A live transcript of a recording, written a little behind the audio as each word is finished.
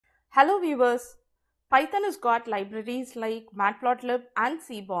Hello viewers, Python has got libraries like matplotlib and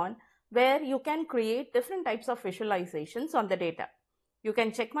cborn where you can create different types of visualizations on the data. You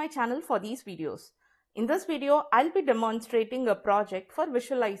can check my channel for these videos. In this video, I'll be demonstrating a project for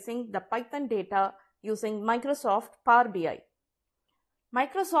visualizing the Python data using Microsoft Power BI.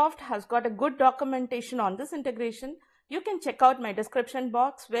 Microsoft has got a good documentation on this integration. You can check out my description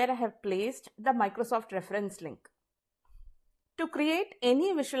box where I have placed the Microsoft reference link. To create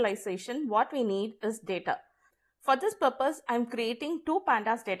any visualization, what we need is data. For this purpose, I am creating two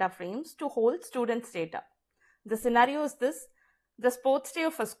pandas data frames to hold students' data. The scenario is this: the sports day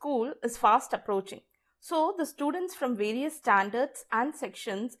of a school is fast approaching. So the students from various standards and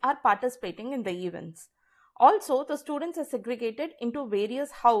sections are participating in the events. Also, the students are segregated into various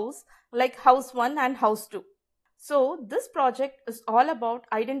houses like house 1 and house 2. So this project is all about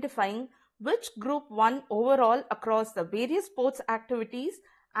identifying which group won overall across the various sports activities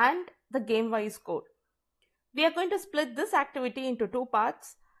and the game-wise score. We are going to split this activity into two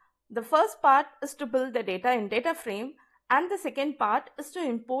parts. The first part is to build the data in data frame, and the second part is to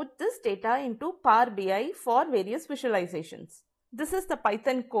import this data into Power BI for various visualizations. This is the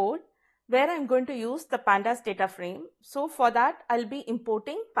Python code where I'm going to use the pandas data frame. So for that, I'll be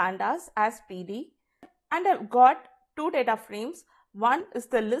importing pandas as PD, and I've got two data frames. One is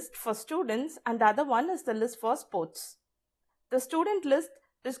the list for students and the other one is the list for sports. The student list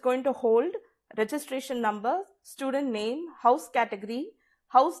is going to hold registration number, student name, house category,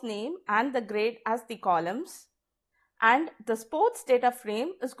 house name and the grade as the columns. And the sports data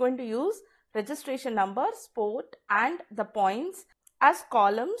frame is going to use registration number, sport and the points as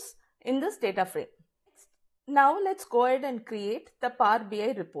columns in this data frame. Now let's go ahead and create the Power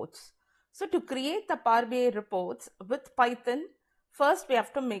BI reports. So to create the Power BI reports with Python, first we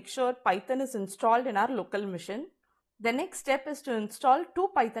have to make sure Python is installed in our local machine. The next step is to install two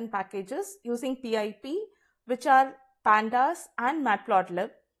Python packages using pip, which are pandas and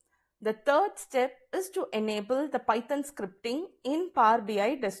matplotlib. The third step is to enable the Python scripting in Power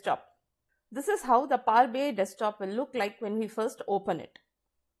BI desktop. This is how the Power BI desktop will look like when we first open it.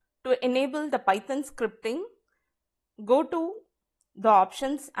 To enable the Python scripting, go to the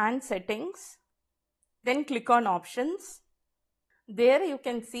options and settings, then click on options. There you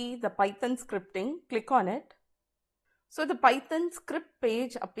can see the Python scripting. Click on it. So the Python script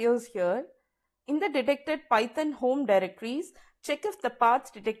page appears here. In the detected Python home directories, check if the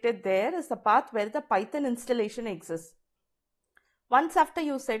path detected there is the path where the Python installation exists. Once after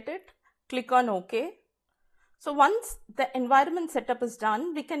you set it, click on OK. So once the environment setup is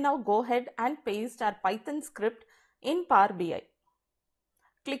done, we can now go ahead and paste our Python script in Power BI.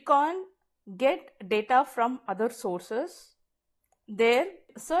 Click on Get Data from Other Sources. There,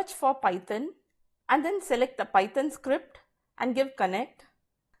 search for Python and then select the Python script and give connect.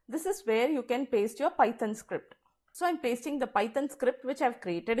 This is where you can paste your Python script. So I'm pasting the Python script which I've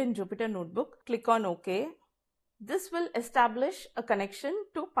created in Jupyter Notebook. Click on OK. This will establish a connection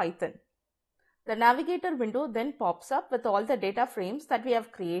to Python. The navigator window then pops up with all the data frames that we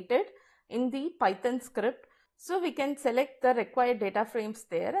have created in the Python script. So we can select the required data frames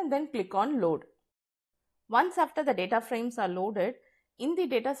there and then click on load. Once after the data frames are loaded, in the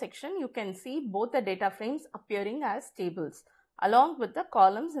data section you can see both the data frames appearing as tables along with the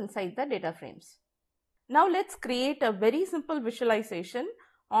columns inside the data frames. Now let's create a very simple visualization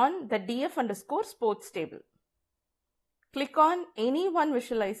on the df_sports table. Click on any one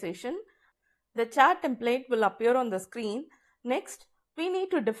visualization. The chart template will appear on the screen. Next, we need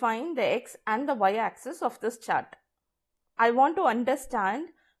to define the x and the y axis of this chart. I want to understand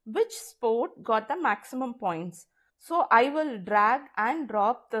which sport got the maximum points. So I will drag and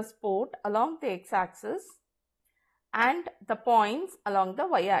drop the sport along the x axis and the points along the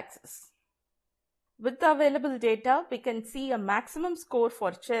y axis. With the available data, we can see a maximum score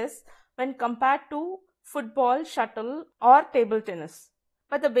for chess when compared to football, shuttle or table tennis.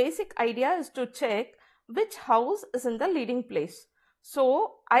 But the basic idea is to check which house is in the leading place.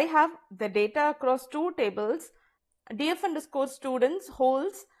 So I have the data across two tables. df_students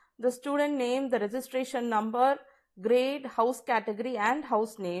holds the student name, the registration number, grade, house category and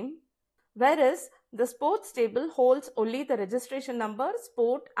house name. Whereas the sports table holds only the registration number,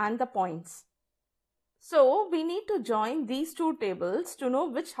 sport and the points. So we need to join these two tables to know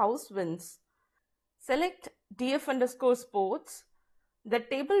which house wins. Select df_sports. The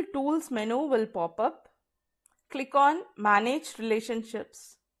table tools menu will pop up. Click on manage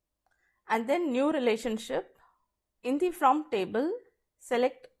relationships and then new relationship. In the from table,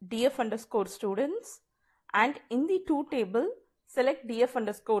 select df_students and in the to table, select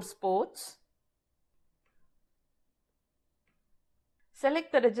df_sports.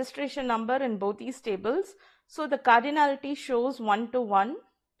 Select the registration number in both these tables so the cardinality shows 1 to 1.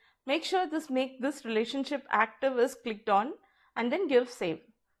 Make sure this relationship active is clicked on and then give save.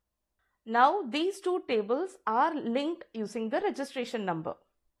 Now these two tables are linked using the registration number.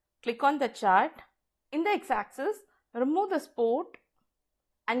 Click on the chart. In the x-axis, remove the sport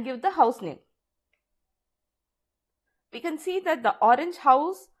and give the house name. We can see that the orange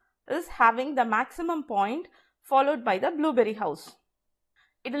house is having the maximum point followed by the blueberry house.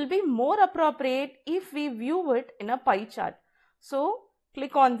 It will be more appropriate if we view it in a pie chart. So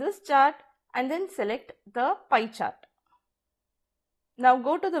click on this chart and then select the pie chart. Now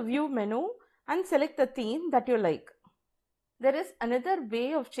go to the view menu and select the theme that you like. There is another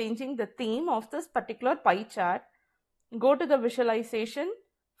way of changing the theme of this particular pie chart. Go to the visualization,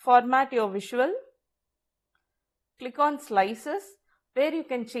 format your visual, click on slices where you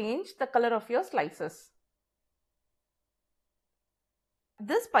can change the color of your slices.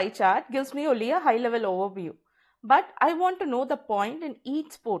 This pie chart gives me only a high level overview, but I want to know the point in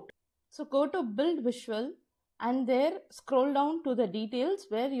each sport. So go to build visual and there scroll down to the details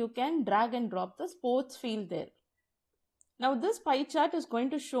where you can drag and drop the sports field there. Now this pie chart is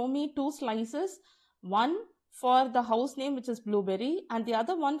going to show me two slices, one for the house name which is blueberry and the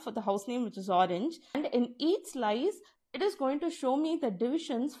other one for the house name which is orange, and in each slice it is going to show me the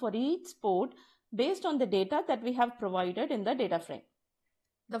divisions for each sport based on the data that we have provided in the data frame.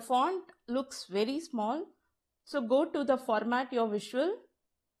 The font looks very small, so go to the format your visual,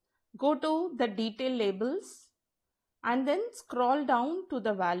 go to the detail labels and then scroll down to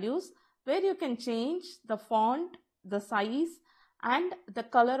the values where you can change the font, the size and the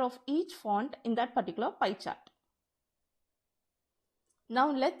color of each font in that particular pie chart. Now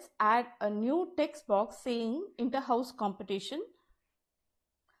let's add a new text box saying inter-house competition.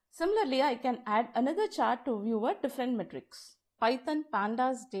 Similarly, I can add another chart to view a different metrics. Python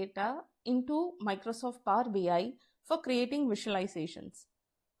pandas data into Microsoft Power BI for creating visualizations.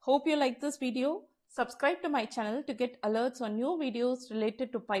 Hope you like this video. Subscribe to my channel to get alerts on new videos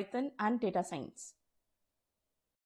related to Python and data science.